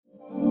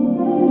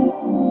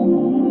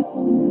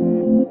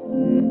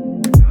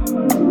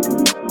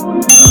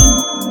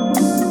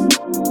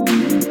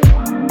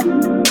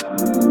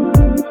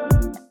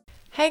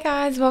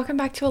welcome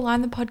back to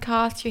Align the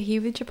Podcast. You're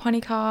here with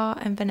Japonica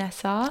and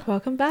Vanessa.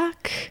 Welcome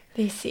back.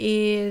 This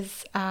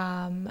is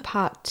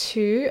Part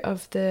 2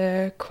 of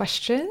the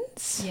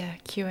questions.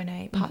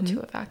 Q&A, part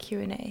 2 of our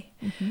Q&A.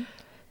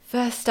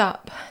 First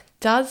up,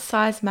 does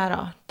size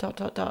matter? ...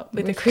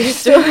 with the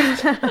crystal.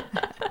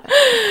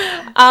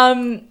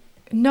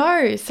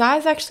 No,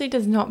 size actually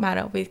does not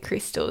matter with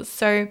crystals.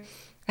 So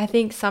I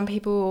think some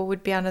people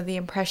would be under the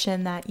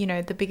impression that, you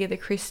know, the bigger the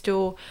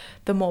crystal,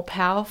 the more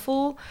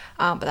powerful,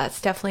 but that's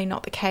definitely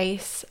not the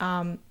case.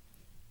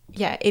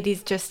 It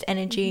is just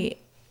energy.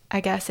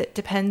 I guess it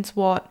depends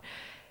on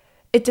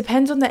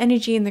the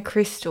energy in the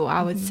crystal,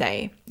 I would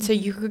say. So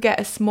you could get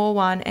a small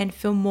one and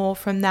feel more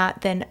from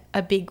that than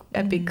a big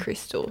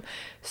crystal.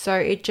 So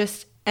it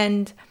just,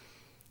 and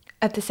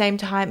at the same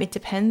time, it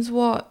depends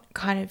what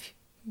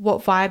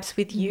vibes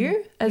with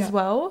you as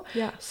well.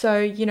 Yeah. So,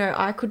 you know,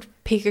 I could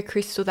pick a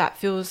crystal that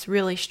feels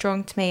really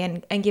strong to me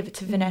and give it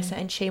to Vanessa,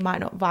 and she might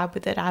not vibe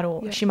with it at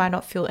all. She might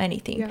not feel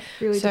anything. Yeah,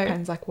 really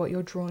depends like what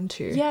you're drawn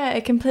to. Yeah,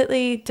 it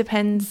completely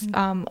depends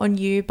on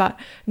you. But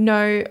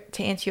no,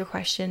 to answer your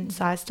question,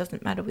 size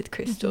doesn't matter with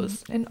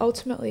crystals. And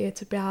ultimately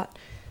it's about,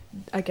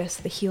 I guess,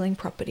 the healing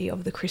property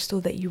of the crystal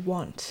that you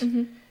want.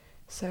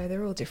 So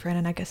they're all different,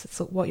 and I guess it's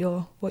what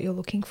you're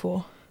looking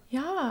for.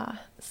 Yeah.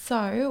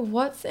 So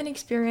what's an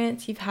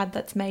experience you've had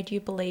that's made you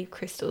believe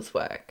crystals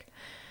work?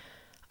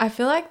 I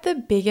feel like the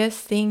biggest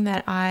thing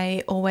that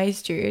I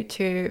always do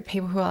to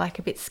people who are like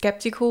a bit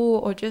skeptical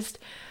or just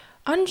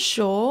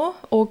unsure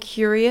or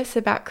curious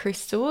about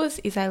crystals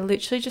is I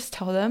literally just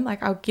tell them,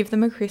 like, I'll give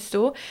them a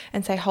crystal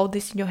and say, hold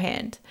this in your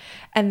hand.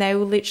 And they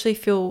will literally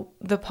feel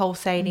the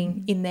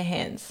pulsating in their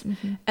hands.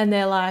 And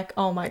they're like,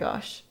 oh my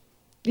gosh.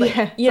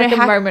 Like, a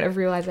moment of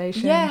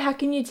realization. Yeah, how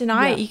can you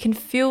deny it? You can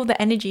feel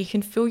the energy. You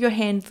can feel your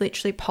hands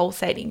literally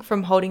pulsating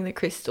from holding the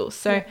crystal.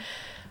 So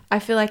I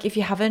feel like if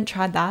you haven't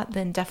tried that,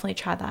 then definitely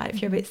try that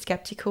if you're a bit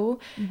skeptical.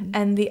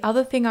 And the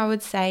other thing I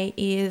would say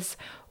is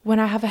when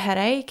I have a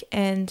headache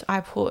and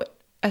I put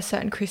a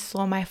certain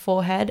crystal on my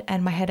forehead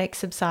and my headache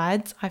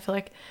subsides, I feel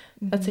like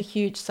that's a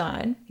huge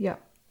sign. Yeah.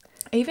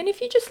 Even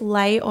if you just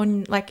lay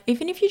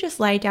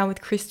down with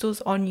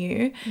crystals on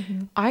you,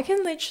 I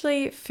can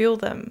literally feel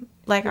them.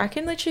 Like, I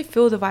can literally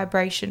feel the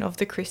vibration of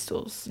the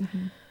crystals.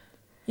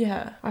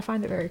 Yeah. I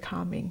find it very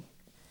calming.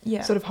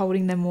 Yeah. Sort of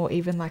holding them, or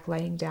even like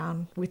laying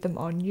down with them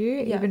on you,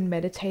 even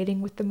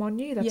meditating with them on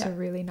you. That's a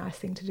really nice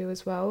thing to do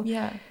as well.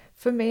 Yeah.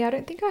 For me, I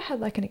don't think I had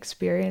like an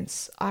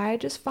experience. I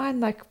just find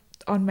like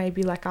on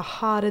maybe like a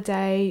harder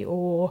day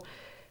or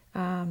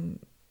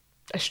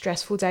a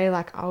stressful day,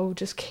 like I'll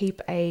just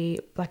keep a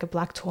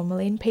black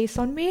tourmaline piece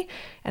on me,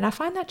 and I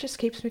find that just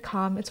keeps me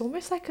calm. It's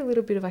almost like a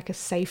little bit of like a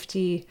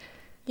safety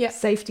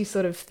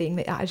sort of thing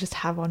that I just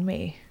have on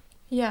me.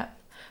 Yeah.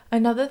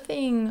 Another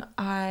thing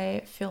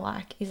I feel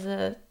like is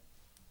a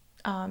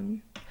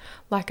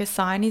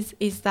sign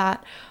is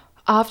that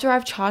after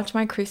I've charged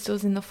my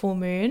crystals in the full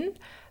moon,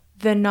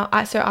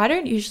 so I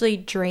don't usually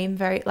dream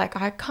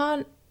I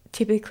can't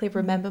typically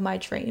remember my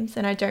dreams,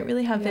 and I don't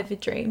really have vivid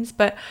dreams,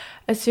 but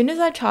as soon as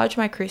I charge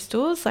my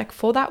crystals, like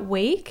for that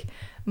week,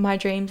 my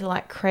dreams are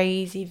like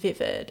crazy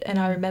vivid, and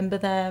I remember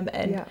them,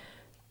 and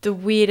the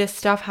weirdest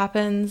stuff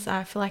happens.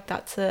 I feel like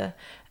that's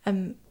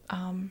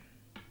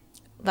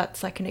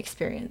that's like an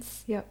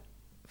experience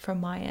from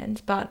my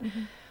end. But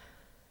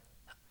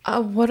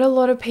what a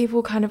lot of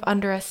people kind of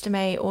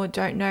underestimate or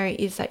don't know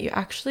is that you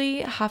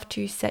actually have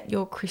to set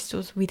your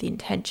crystals with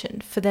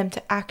intention for them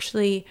to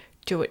actually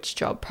do its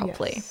job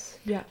properly. Yes.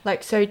 Yeah.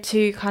 Like, so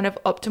to kind of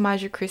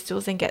optimize your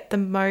crystals and get the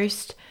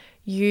most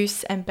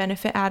use and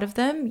benefit out of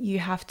them, you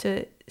have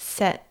to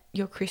set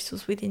your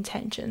crystals with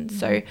intention.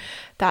 So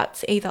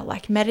that's either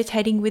like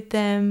meditating with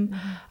them,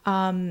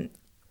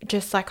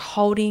 just like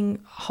holding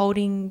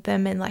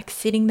them and like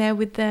sitting there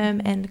with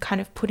them and kind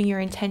of putting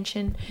your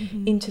intention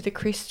into the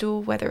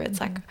crystal, whether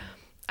it's like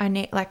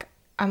I'm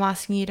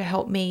asking you to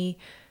help me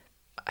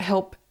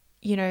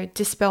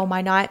dispel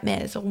my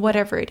nightmares or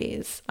whatever it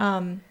is.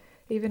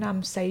 Even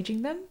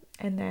saging them,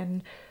 and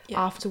then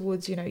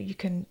afterwards, you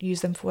can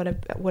use them for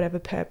whatever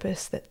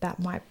purpose that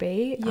might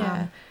be.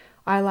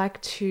 I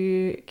like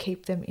to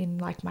keep them in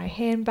like my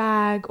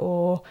handbag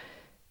or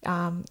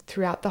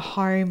throughout the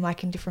home,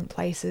 like in different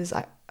places.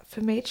 For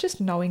me, it's just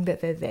knowing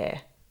that they're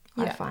there.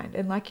 I find,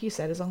 and like you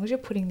said, as long as you're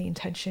putting the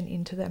intention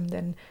into them,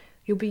 then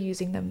you'll be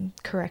using them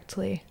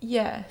correctly.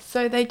 Yeah,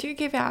 so they do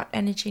give out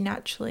energy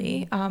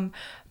naturally,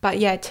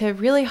 but to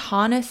really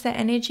harness their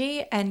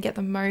energy and get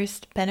the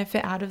most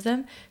benefit out of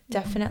them,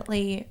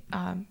 definitely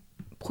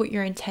put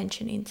your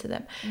intention into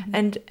them,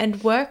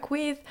 and work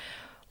with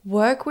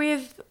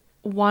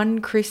one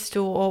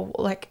crystal or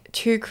like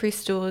two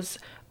crystals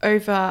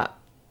over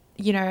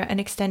an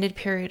extended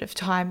period of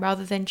time,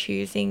 rather than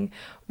choosing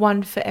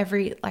one for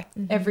every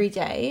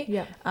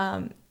day.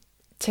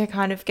 To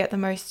kind of get the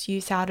most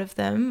use out of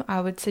them,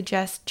 I would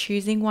suggest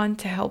choosing one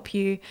to help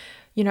you,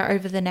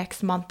 over the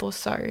next month or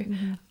so.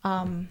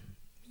 And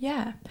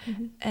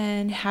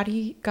how do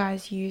you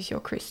guys use your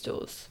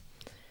crystals?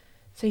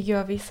 So you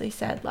obviously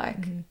said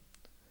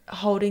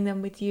holding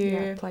them with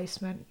you.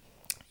 Placement.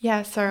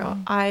 Yeah, so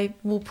I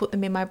will put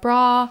them in my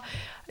bra.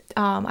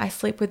 I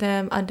sleep with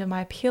them under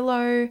my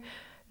pillow.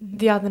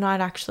 The other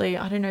night, actually,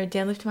 I don't know,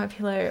 Dan lifted my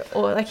pillow,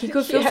 or like he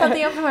could feel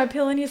something under my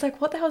pillow, and he's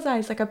like, "What the hell is that?"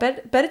 He's like, "I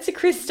bet it's a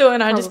crystal,"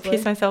 and I just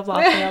pissed myself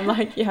laughing. I'm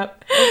like,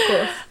 "Yep, of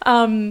course."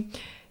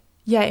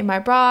 Yeah, in my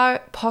bra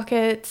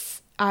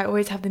pockets. I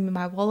always have them in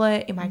my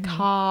wallet, in my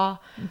car.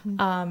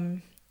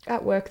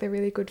 At work, they're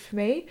really good for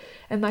me.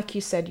 And like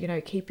you said, you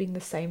know, keeping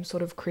the same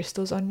sort of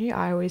crystals on you.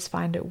 I always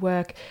find at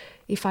work,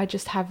 if I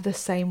just have the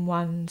same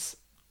ones,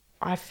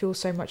 I feel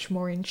so much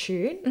more in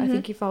tune. I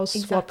think if I was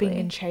swapping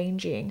and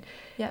changing,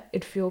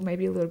 it'd feel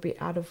maybe a little bit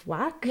out of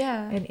whack.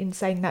 Yeah. And in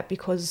saying that,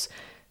 because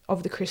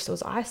of the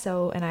crystals I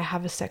sell and I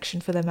have a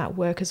section for them at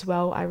work as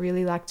well, I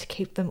really like to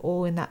keep them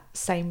all in that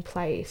same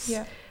place.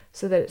 Yeah.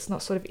 So that it's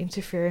not sort of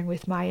interfering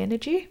with my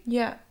energy.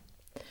 Yeah.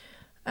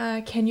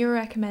 Can you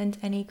recommend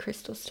any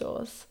crystal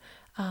stores?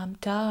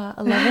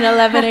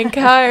 1111 and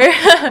Co.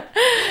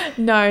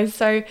 No,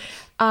 so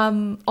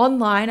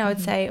online I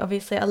would say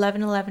obviously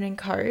 1111 and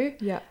Co.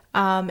 Yeah.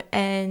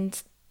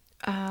 And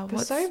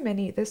there's so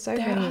many. There are so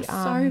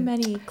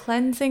many.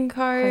 Cleanse and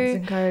Co.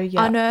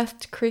 Yeah.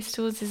 Unearthed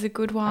Crystals is a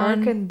good one. I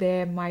reckon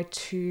they're my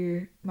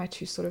two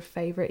sort of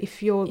favorite.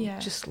 If you're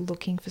just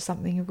looking for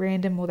something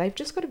random, or they've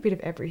just got a bit of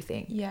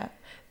everything. Yeah.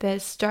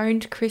 There's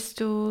Stoned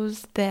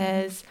Crystals.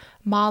 There's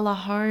Marla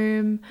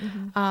Home.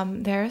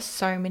 There are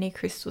so many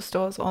crystal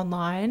stores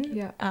online.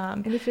 Yeah.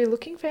 And if you're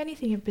looking for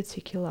anything in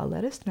particular,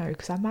 let us know,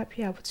 because I might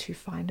be able to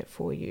find it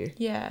for you.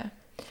 Yeah.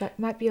 That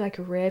might be like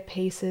rare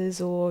pieces,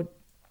 or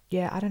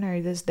I don't know.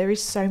 There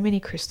is so many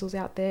crystals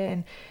out there,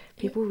 and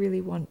people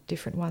really want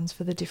different ones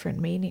for the different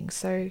meanings.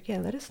 So yeah,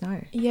 let us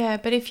know. Yeah,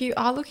 but if you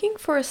are looking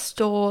for a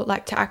store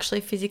like to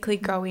actually physically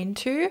go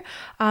into,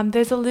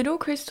 there's a little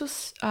crystal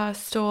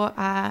store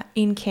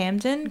in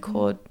Camden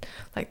called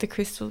like the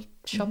Crystal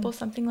Shop or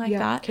something like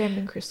that.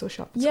 Camden Crystal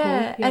Shop.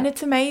 And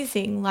it's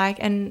amazing. Like,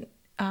 and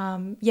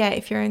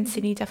if you're in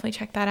Sydney, definitely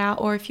check that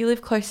out. Or if you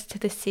live closer to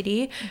the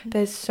city,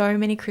 there's so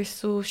many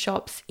crystal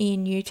shops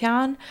in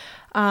Newtown.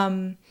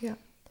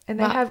 And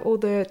they have all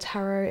the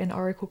tarot and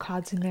oracle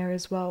cards in there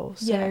as well.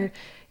 So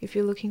if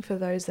you're looking for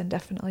those, then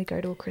definitely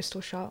go to a crystal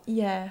shop.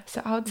 Yeah.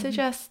 So I would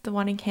suggest the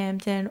one in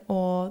Camden,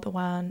 or the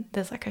one,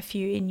 there's like a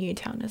few in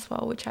Newtown as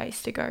well, which I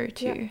used to go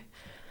to.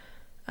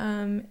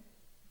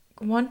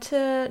 Want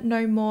to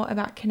know more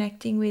about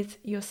connecting with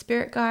your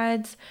spirit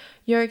guides,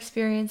 your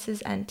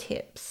experiences and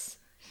tips.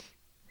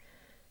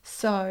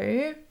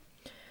 So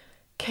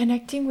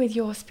connecting with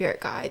your spirit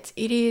guides,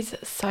 it is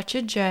such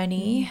a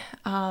journey.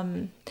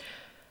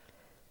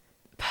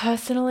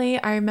 Personally,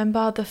 I remember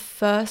I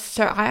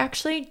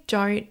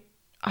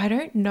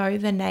don't know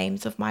the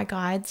names of my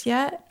guides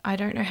yet. I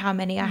don't know how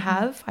many I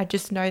have. I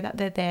just know that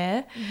they're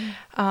there.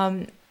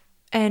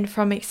 And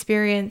from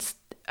experience,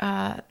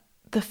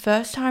 the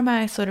first time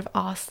I sort of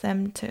asked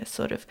them to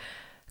sort of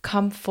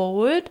come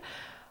forward,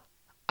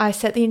 I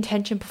set the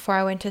intention before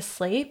I went to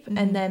sleep.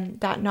 And then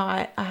that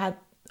night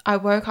I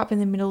woke up in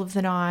the middle of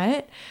the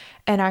night,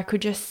 and I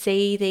could just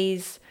see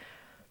these,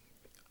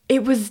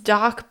 it was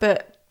dark,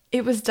 but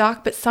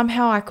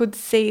somehow I could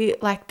see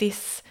like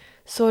this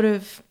sort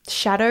of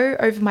shadow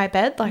over my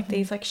bed, like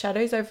these like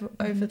shadows over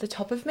the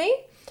top of me.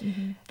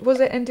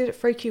 And did it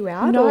freak you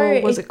out? No,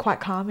 or was it quite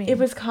calming? It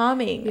was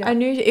calming. Yeah.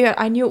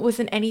 I knew it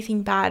wasn't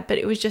anything bad, but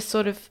it was just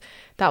sort of,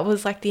 that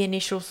was like the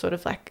initial sort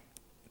of like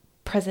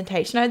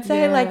presentation, I'd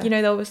say. Like, you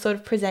know, they were sort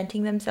of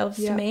presenting themselves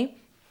to me.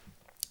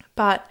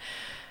 But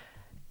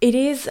it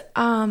is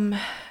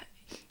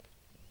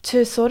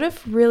to sort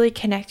of really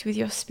connect with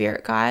your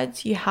spirit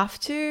guides, you have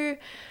to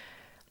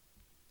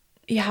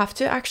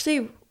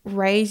actually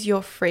raise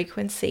your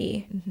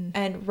frequency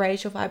and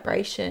raise your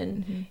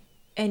vibration.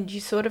 And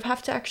you sort of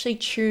have to actually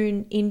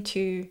tune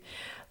into,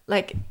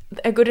 like,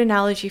 a good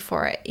analogy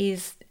for it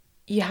is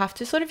you have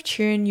to sort of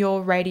tune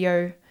your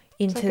radio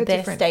into like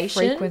their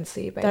station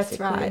frequency, basically. That's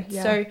right.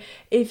 So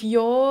if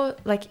you're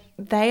like,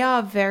 they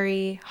are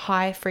very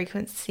high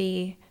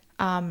frequency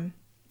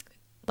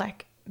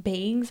like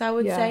beings, I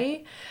would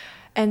say.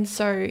 And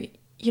so,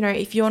 you know,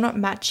 if you're not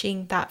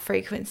matching that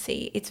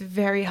frequency, it's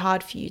very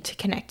hard for you to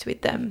connect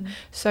with them.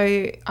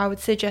 So I would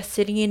suggest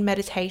sitting in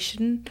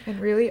meditation and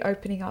really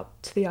opening up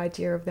to the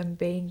idea of them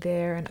being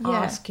there and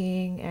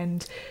asking,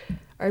 and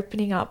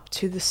opening up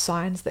to the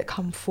signs that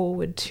come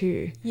forward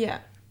too.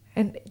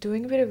 And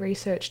doing a bit of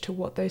research to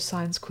what those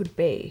signs could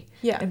be.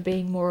 And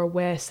being more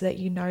aware, so that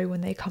you know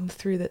when they come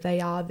through that they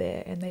are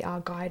there and they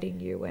are guiding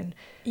you. And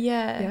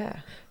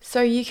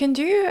so you can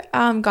do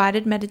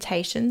guided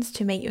meditations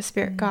to meet your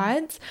spirit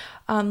guides.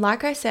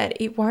 Like I said,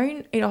 it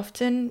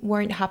often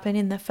won't happen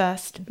in the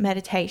first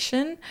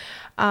meditation.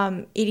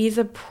 It is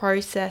a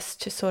process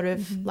to sort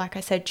of, like I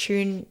said,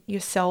 tune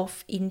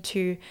yourself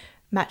into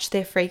match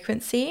their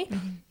frequency.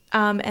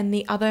 And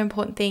the other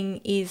important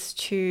thing is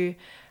to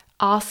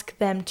ask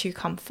them to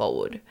come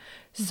forward.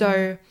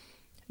 So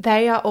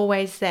they are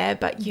always there,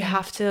 but you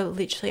have to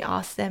literally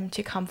ask them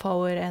to come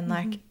forward and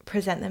like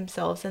present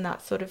themselves and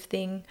that sort of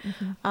thing.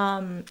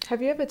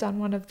 Have you ever done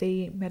one of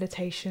the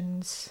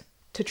meditations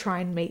to try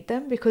and meet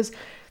them? Because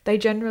they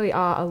generally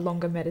are a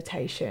longer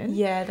meditation.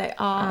 Yeah, they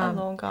are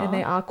longer. And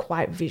they are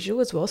quite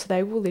visual as well. So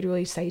they will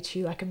literally say to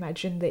you, like,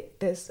 imagine that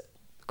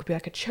could be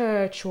like a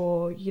church,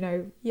 or, you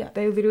know,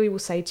 they literally will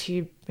say to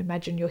you,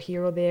 imagine you're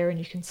here or there and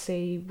you can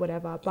see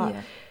whatever. But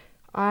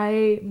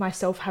I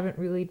myself haven't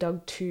really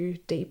dug too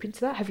deep into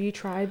that. Have you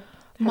tried?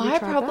 My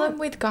problem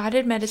with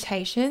guided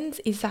meditations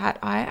is that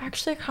I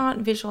actually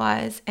can't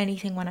visualize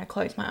anything when I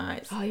close my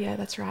eyes. Oh yeah,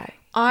 that's right.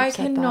 I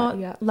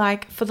cannot,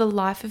 like, for the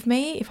life of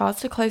me, if I was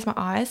to close my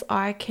eyes,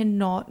 I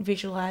cannot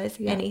visualize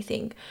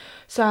anything.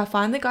 So I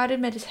find the guided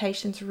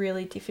meditations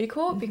really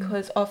difficult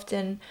because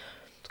often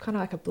it's kind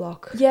of like a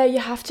block. Yeah, you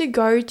have to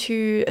go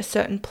to a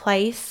certain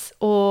place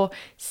or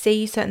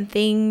see certain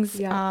things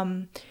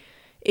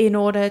in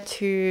order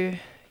to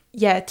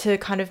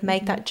kind of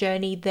make that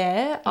journey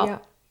there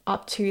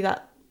up to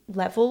that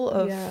level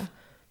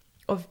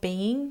of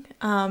being.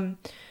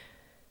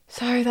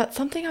 So that's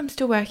something I'm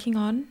still working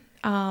on.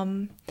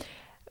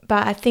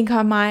 But I think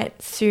I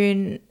might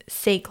soon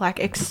seek like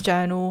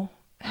external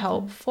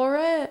help for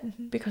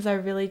it because I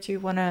really do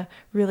want to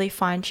really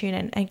fine tune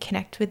and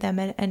connect with them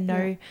and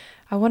know.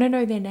 I want to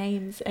know their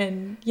names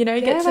and, you know,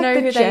 get to like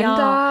know who they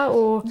are.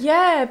 Or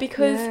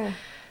because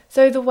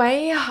so the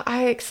way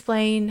I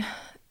explain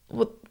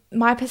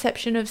my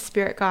perception of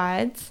spirit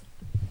guides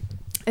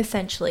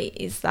essentially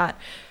is that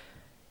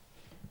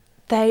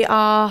they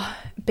are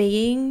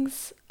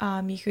beings,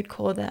 you could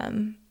call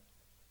them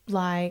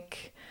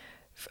like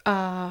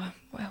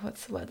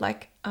what's the word,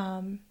 like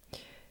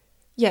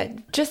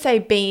just say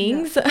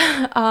beings.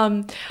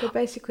 They're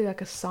basically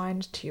like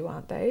assigned to you,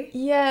 aren't they?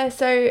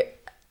 So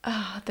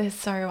they're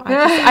so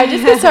I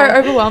just get so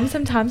overwhelmed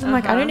sometimes. I'm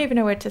like, I don't even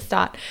know where to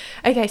start.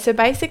 Okay, so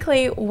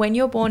basically when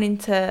you're born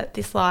into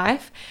this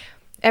life,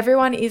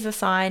 everyone is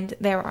assigned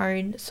their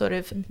own sort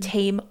of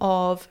team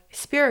of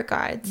spirit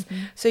guides.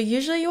 So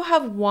usually you'll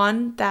have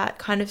one that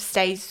kind of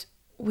stays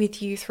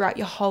with you throughout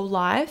your whole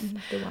life.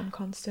 The one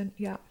constant,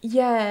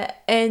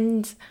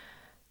 and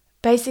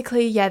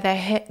basically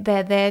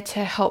they're there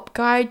to help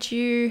guide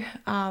you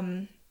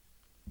and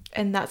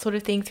that sort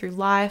of thing through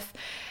life.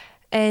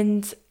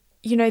 And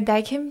you know,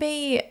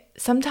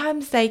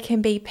 sometimes they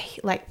can be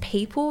like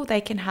people.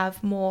 They can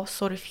have more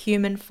sort of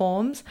human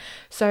forms.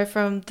 So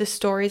from the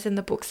stories and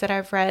the books that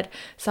I've read,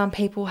 some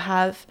people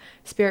have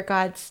spirit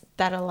guides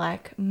that are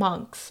like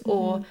monks,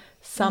 or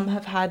some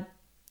have had,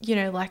 you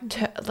know,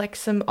 like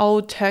some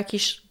old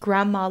Turkish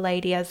grandma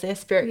lady as their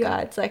spirit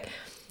guides. Like,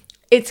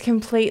 it's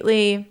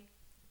completely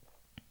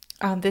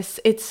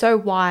it's so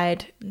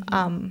wide.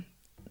 But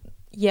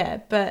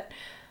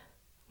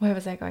where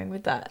was I going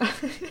with that?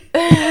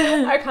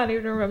 I can't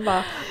even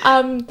remember.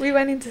 We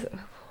went into,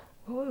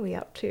 what were we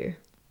up to?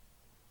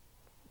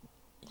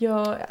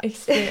 Your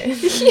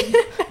experience.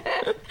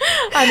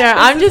 I know,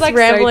 I'm just like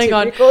rambling so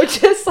on.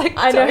 Just like,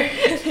 I know,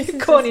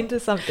 gone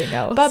into something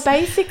else. But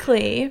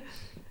basically,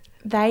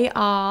 they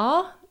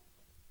are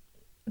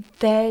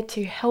there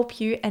to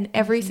help you, and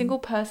every single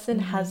person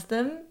has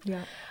them.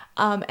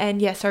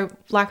 So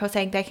like I was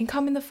saying, they can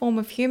come in the form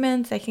of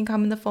humans, they can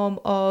come in the form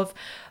of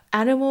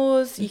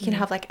animals. You can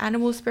have like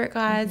animal spirit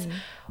guides,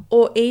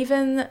 or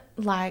even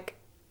like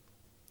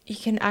you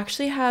can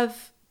actually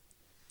have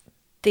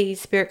these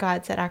spirit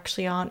guides that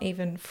actually aren't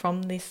even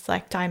from this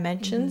like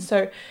dimension.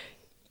 So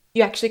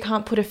you actually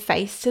can't put a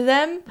face to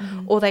them,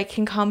 or they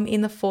can come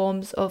in the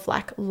forms of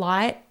like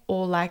light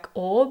or like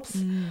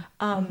orbs.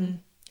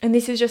 And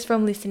this is just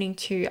from listening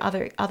to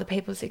other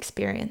people's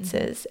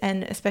experiences,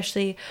 and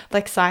especially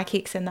like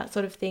psychics and that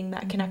sort of thing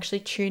that can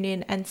actually tune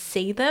in and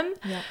see them.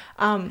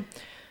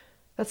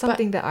 That's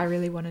something that I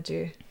really want to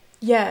do.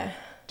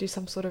 Do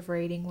some sort of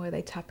reading where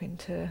they tap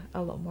into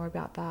a lot more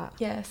about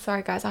that.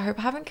 Sorry guys, I hope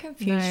I haven't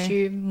confused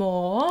you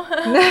more.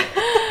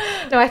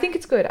 No, I think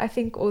it's good. I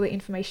think all the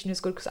information is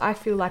good because I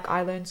feel like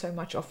I learn so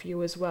much off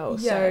you as well.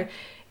 So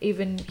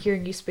even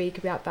hearing you speak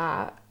about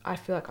that, I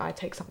feel like I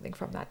take something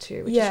from that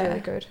too, which is really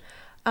good.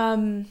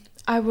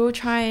 I will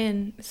try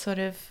and sort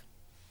of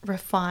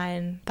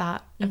refine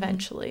that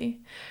eventually.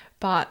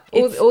 But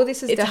all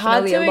this is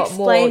definitely a lot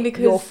more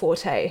your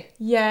forte.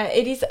 Yeah,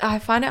 it is. I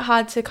find it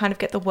hard to kind of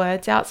get the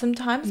words out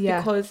sometimes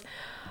because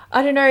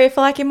I don't know, I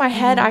feel like in my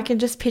head I can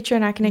just picture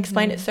and I can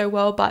explain it so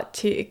well, but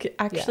to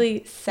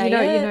actually say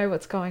you know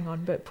what's going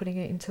on, but putting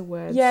it into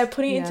words.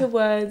 Putting it into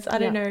words, I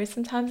don't know.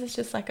 Sometimes it's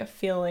just like a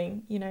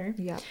feeling, you know.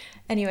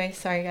 Anyway,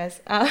 sorry guys.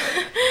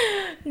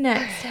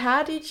 Next,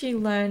 how did you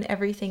learn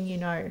everything you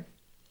know?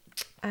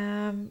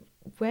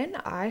 When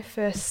I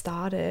first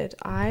started,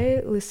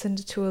 I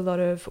listened to a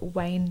lot of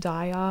Wayne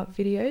Dyer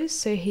videos.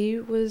 So he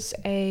was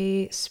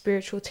a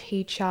spiritual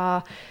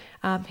teacher.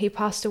 He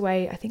passed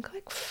away, I think,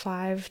 like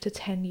 5 to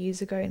 10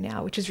 years ago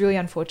now, which is really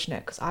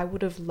unfortunate because I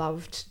would have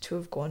loved to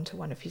have gone to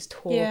one of his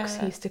talks.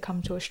 He used to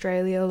come to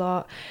Australia a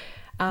lot.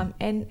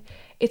 And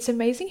it's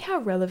amazing how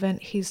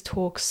relevant his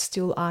talks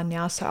still are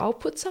now. So I'll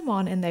put some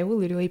on and they will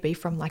literally be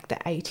from like the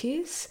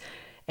 80s.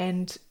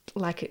 And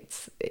like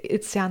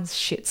it sounds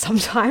shit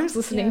sometimes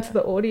listening to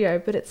the audio,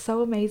 but it's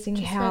so amazing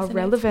just how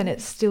relevant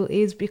it still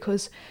is,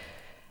 because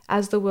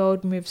as the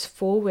world moves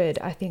forward,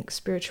 I think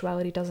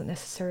spirituality doesn't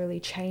necessarily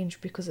change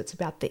because it's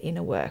about the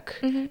inner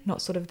work,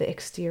 not sort of the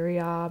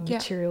exterior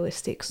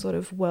materialistic sort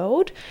of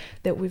world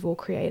that we've all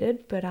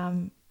created. But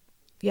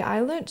I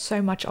learned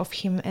so much of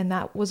him, and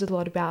that was a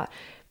lot about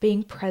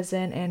being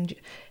present and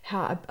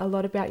how a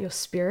lot about your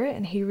spirit.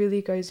 And he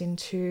really goes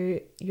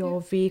into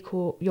your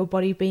vehicle, your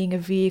body being a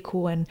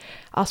vehicle, and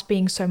us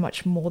being so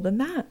much more than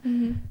that.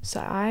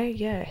 So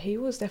he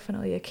was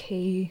definitely a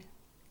key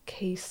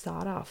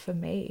starter for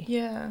me.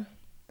 Yeah.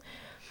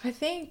 I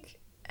think,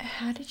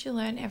 how did you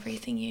learn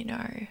everything you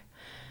know?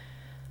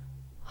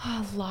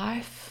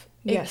 Life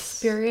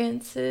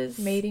experiences,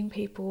 meeting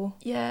people.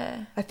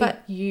 Yeah. I think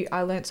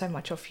I learned so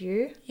much off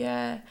you.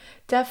 Yeah.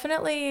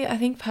 Definitely, I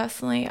think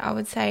personally I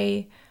would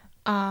say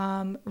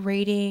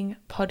reading,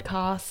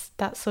 podcasts,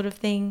 that sort of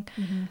thing.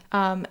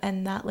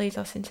 And that leads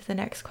us into the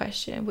next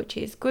question, which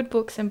is good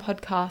books and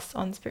podcasts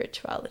on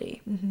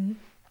spirituality.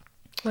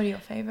 What are your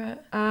favorite?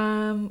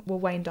 Well,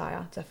 Wayne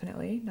Dyer,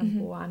 definitely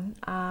number one.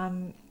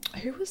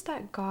 Who was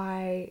that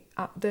guy?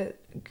 The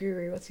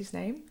guru. What's his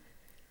name?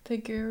 The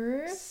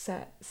guru.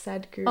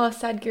 Sadhguru. Oh,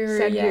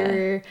 Sadhguru.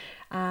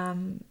 Yeah.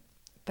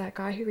 That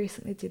guy who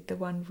recently did the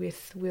one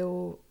with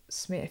Will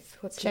Smith.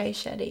 Jay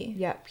Shetty.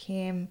 Yep,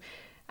 him.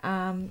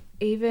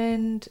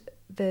 Even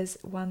there's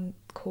one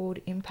called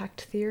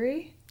Impact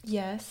Theory.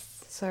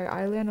 Yes. So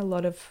I learn a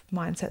lot of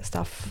mindset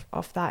stuff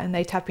off that, and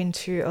they tap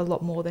into a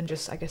lot more than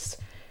just, I guess,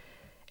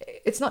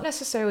 it's not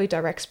necessarily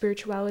direct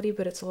spirituality,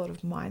 but it's a lot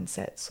of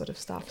mindset sort of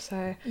stuff.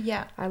 So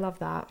yeah, I love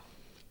that.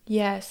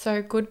 Yeah,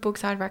 so good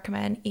books I'd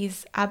recommend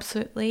is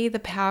absolutely The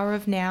Power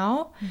of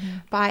Now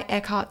by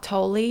Eckhart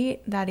Tolle.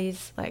 That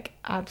is like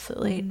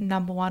absolutely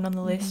number one on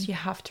the list. You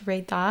have to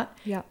read that.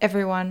 Yeah,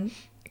 everyone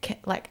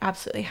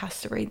absolutely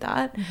has to read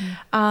that.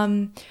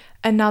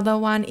 Another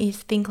one is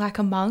Think Like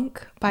a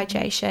Monk by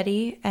Jay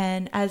Shetty,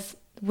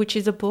 which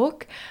is a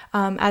book.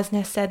 As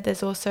Ness said,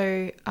 there's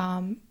also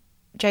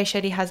Jay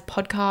Shetty has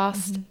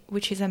podcast,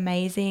 which is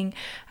amazing.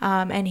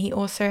 And he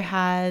also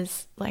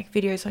has like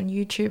videos on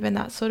YouTube and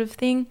that sort of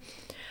thing.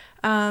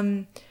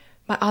 My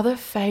other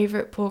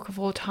favorite book of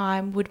all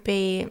time would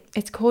be,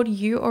 it's called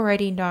You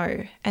Already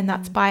Know, and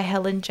that's by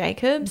Helen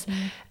Jacobs.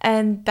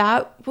 And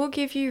that will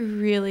give you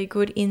really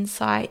good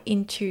insight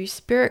into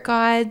spirit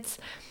guides,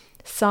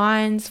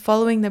 signs,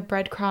 following the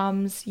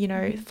breadcrumbs,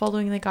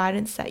 following the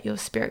guidance that your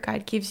spirit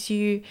guide gives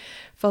you,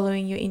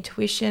 following your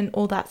intuition,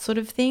 all that sort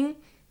of thing.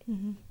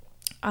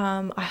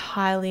 I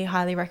highly,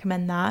 highly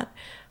recommend that.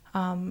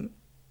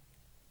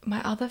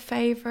 My other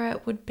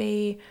favorite would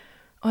be,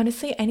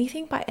 honestly,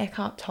 anything by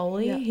Eckhart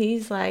Tolle. Yeah.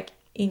 He's like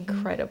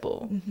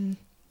incredible.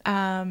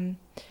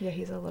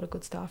 He's a lot of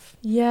good stuff.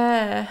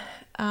 Yeah.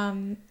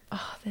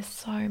 There's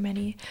so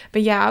many.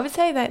 But yeah, I would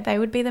say that they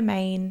would be the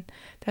main.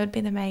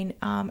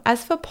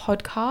 As for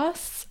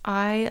podcasts,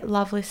 I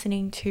love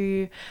listening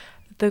to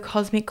the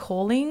Cosmic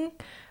Calling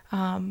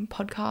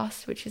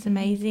podcast, which is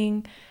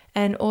amazing.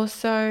 And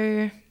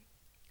also,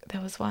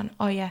 there was one.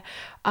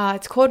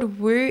 It's called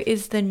Woo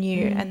is the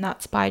New, and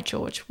that's by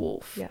George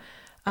Wolfe. Yeah.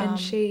 And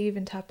she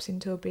even taps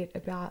into a bit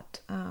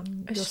about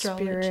your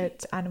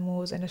spirit,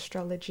 animals, and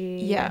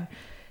astrology. Yeah.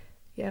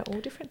 And,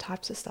 all different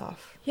types of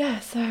stuff. Yeah,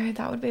 so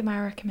that would be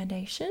my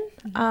recommendation.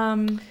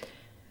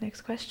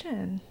 Next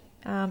question.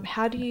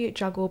 How do you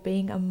juggle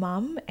being a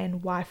mum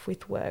and wife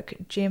with work,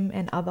 gym,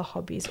 and other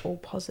hobbies all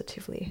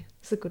positively?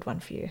 It's a good one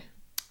for you.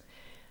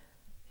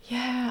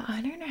 Yeah,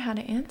 I don't know how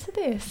to answer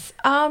this.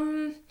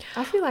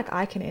 I feel like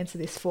I can answer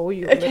this for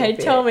you. Okay,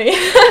 tell me.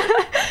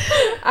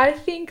 I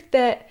think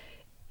that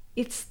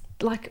it's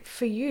like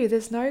for you,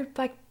 there's no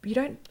you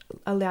don't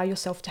allow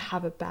yourself to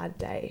have a bad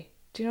day.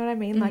 Do you know what I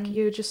mean? Like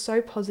you're just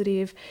so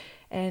positive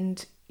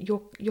and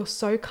you're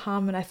so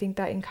calm, and I think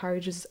that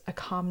encourages a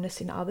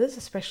calmness in others,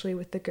 especially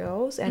with the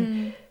girls.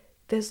 And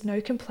there's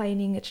no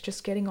complaining. It's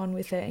just getting on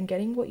with it and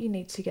getting what you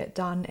need to get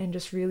done, and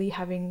just really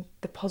having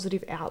the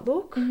positive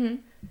outlook.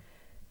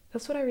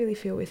 That's what I really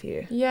feel with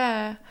you.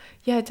 Yeah,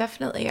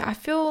 definitely. I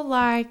feel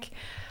like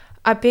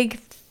a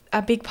big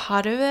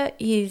part of it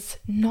is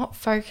not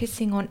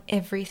focusing on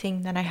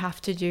everything that I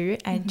have to do,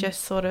 and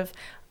just sort of,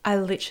 I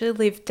literally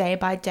live day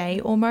by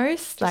day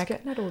almost. Just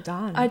getting it all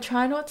done. I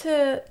try not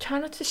to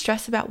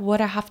stress about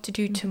what I have to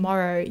do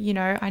tomorrow.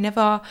 I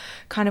never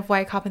kind of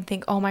wake up and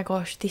think, oh my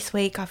gosh, this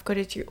week I've got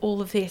to do all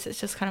of this.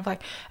 It's just kind of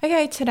like,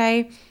 okay,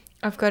 today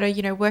I've got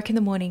to, work in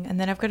the morning, and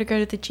then I've got to go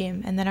to the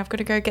gym, and then I've got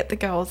to go get the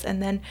girls,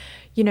 and then,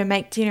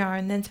 make dinner,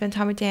 and then spend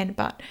time with Dan.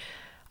 But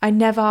I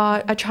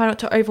try not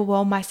to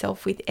overwhelm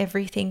myself with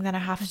everything that I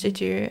have to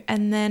do.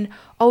 And then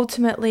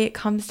ultimately it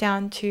comes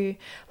down to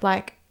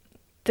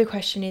the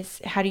question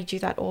is, how do you do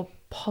that all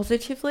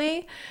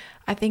positively?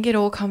 I think it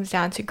all comes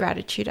down to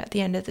gratitude at the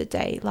end of the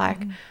day.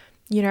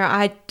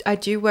 I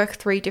do work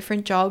 3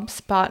 different jobs,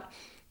 but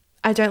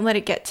I don't let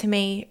it get to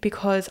me,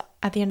 because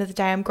at the end of the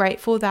day, I'm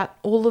grateful that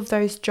all of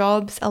those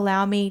jobs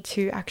allow me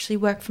to actually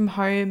work from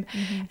home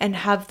and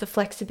have the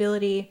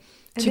flexibility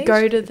to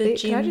go to the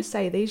gym. Can I just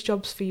say, these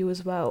jobs for you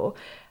as well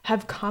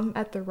have come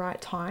at the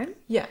right time.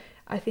 Yeah.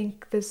 I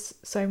think there's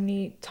so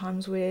many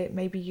times where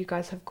maybe you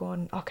guys have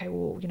gone, okay,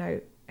 well, you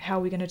know, how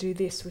are we going to do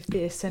this with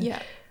this?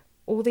 And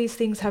all these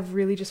things have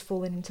really just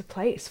fallen into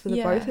place for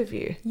the both of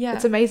you. Yeah.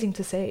 It's amazing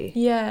to see.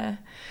 Yeah.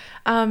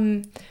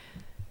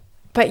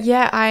 But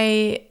yeah,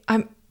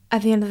 I'm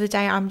at the end of the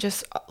day, I'm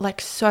just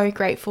like so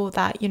grateful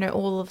that, you know,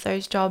 all of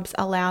those jobs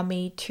allow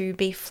me to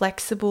be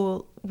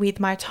flexible with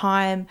my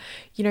time,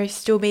 you know,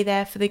 still be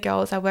there for the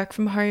girls. I work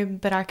from home,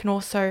 but I can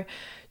also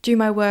do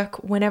my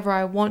work whenever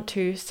I want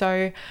to.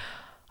 So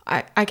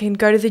I can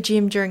go to the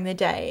gym during the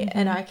day,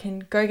 and I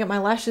can go get my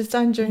lashes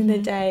done during the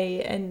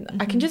day, and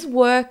I can just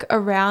work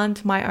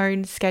around my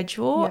own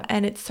schedule. Yeah.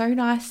 And it's so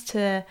nice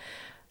to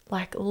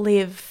like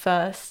live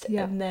first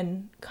and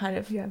then kind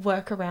of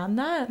work around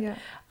that. Yeah.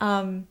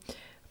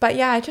 But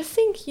yeah, I just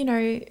think, you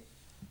know,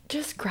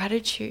 just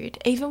gratitude.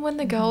 Even when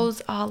the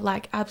girls are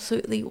like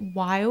absolutely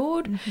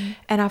wild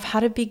and I've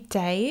had a big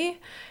day,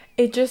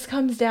 it just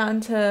comes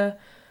down to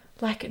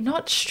like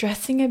not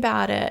stressing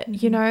about it,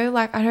 you know,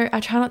 like I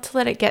try not to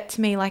let it get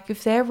to me. Like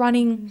if they're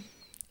running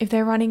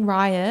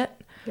riot,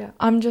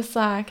 I'm just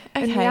like,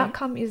 okay. And the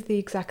outcome is the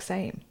exact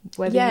same,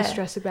 whether you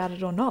stress about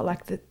it or not.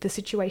 Like the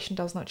situation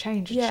does not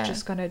change. It's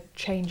just going to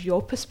change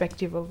your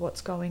perspective of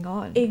what's going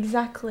on.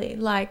 Exactly.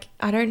 Like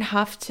I don't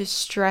have to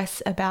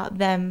stress about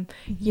them,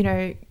 you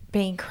know,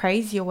 being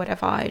crazy or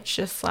whatever. It's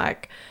just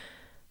like,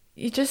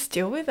 you just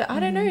deal with it.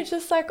 I don't know. It's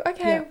just like,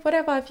 okay,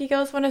 whatever. If you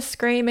girls want to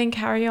scream and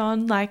carry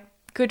on, like,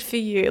 good for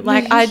you.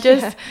 Like I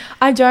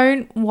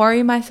don't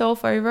worry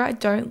myself over it. I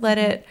don't let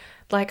it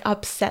like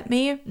upset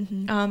me.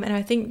 And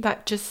I think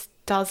that just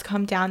does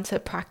come down to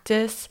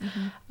practice.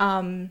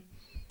 And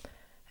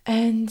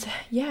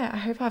yeah, I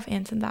hope I've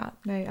answered that.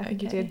 No, I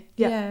think you did.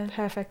 Yeah,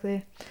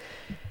 perfectly.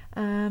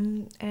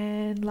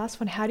 And last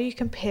one, how do you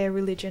compare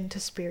religion to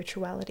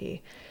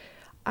spirituality?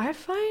 I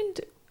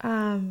find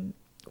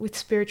with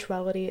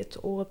spirituality, it's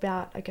all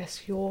about, I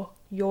guess, your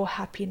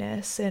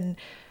happiness and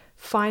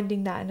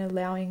finding that and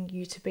allowing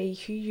you to be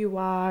who you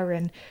are,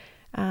 and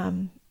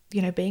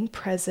you know, being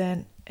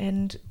present.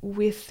 And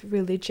with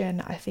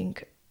religion, I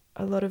think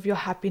a lot of your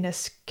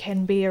happiness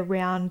can be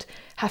around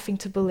having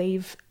to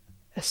believe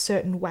a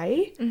certain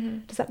way.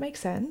 Does that make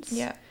sense?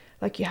 Yeah.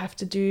 Like you have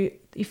to do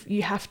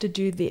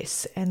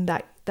this, and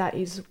that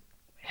is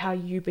how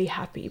you be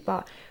happy.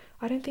 But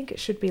I don't think it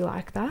should be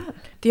like that.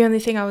 The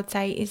only thing I would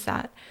say is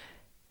that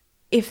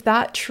if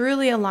that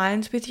truly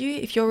aligns with you,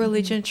 if your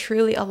religion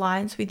truly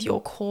aligns with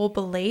your core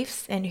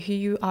beliefs and who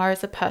you are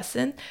as a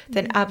person,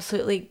 then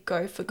absolutely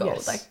go for gold.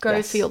 Yes. Like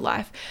go for your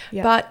life.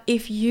 Yep. But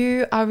if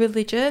you are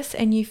religious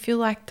and you feel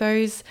like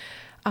those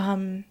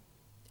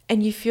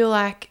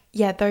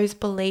those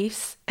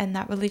beliefs and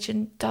that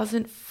religion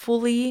doesn't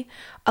fully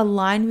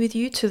align with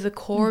you to the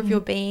core of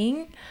your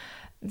being,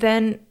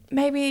 then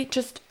maybe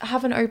just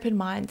have an open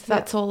mind.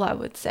 That's all I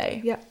would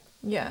say. Yeah.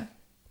 Yeah.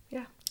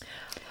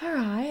 All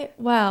right.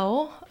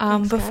 Well,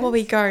 before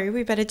we go,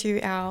 we better do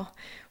our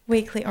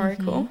weekly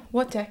oracle.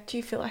 What deck do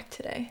you feel like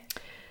today?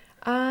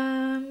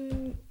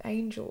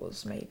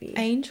 Angels, maybe.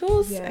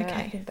 Angels? Yeah, okay.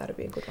 I think that'll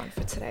be a good one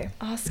for today.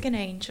 Ask an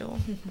angel.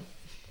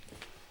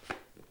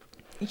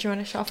 Do you want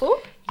to shuffle?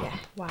 Yeah,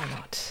 why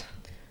not?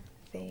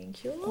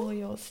 Thank you. Or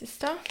your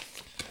sister. All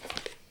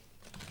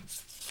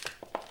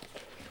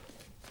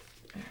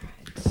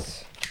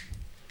right.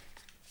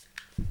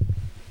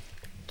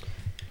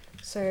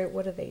 So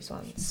what are these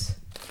ones?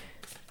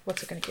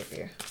 What's it going to give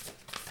you?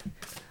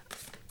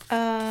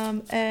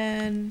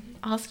 And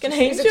ask an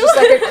angel. Is it just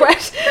like a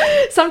question?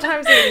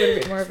 Sometimes there's a little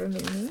bit more of a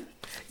meaning.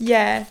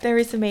 Yeah, there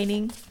is a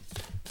meaning.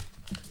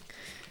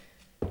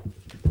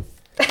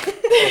 I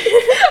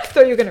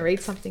thought you were going to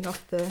read something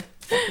off the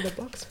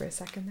box for a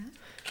second there.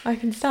 I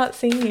can start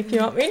singing if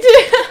you want me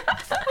to.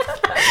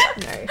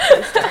 No,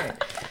 please don't.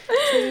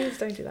 Please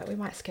don't do that. We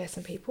might scare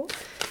some people.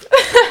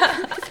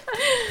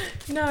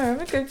 No,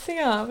 I'm a good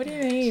singer. What do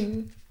you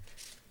mean?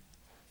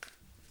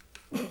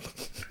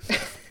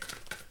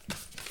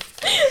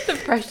 The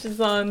pressure's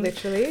on.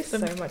 Literally, so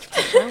much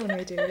pressure when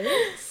we do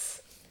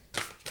this.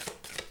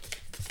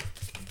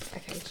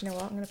 Okay, do you know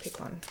what? I'm going to pick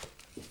one.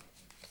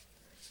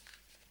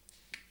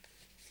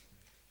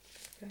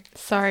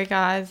 Sorry,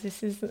 guys.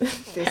 This is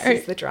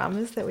the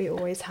dramas that we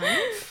always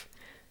have.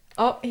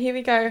 Oh, here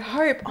we go.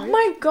 Hope. Oh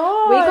my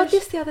god. We got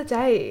this the other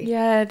day.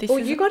 Yeah,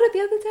 you got it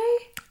the other day?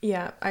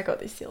 Yeah, I got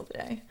this the other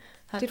day.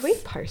 Did we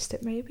post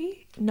it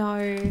maybe?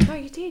 No. No,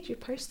 you did. You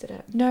posted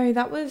it. No,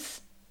 that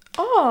was...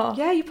 Oh.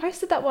 Yeah, you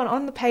posted that one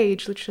on the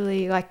page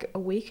literally like a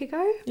week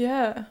ago.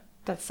 Yeah.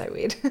 That's so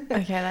weird.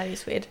 Okay, that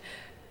is weird.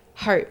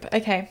 Hope.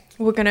 Okay.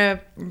 We're going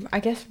to,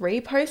 I guess,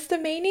 repost the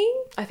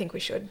meaning? I think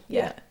we should.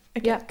 Yeah.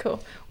 Okay, yeah.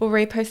 Cool. We'll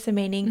repost the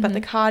meaning, but the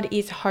card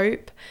is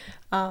hope.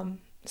 So,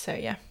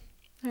 yeah.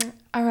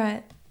 All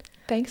right.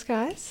 Thanks,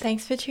 guys.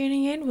 Thanks for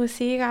tuning in. We'll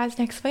see you guys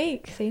next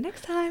week. See you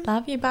next time.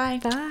 Love you.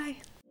 Bye. Bye.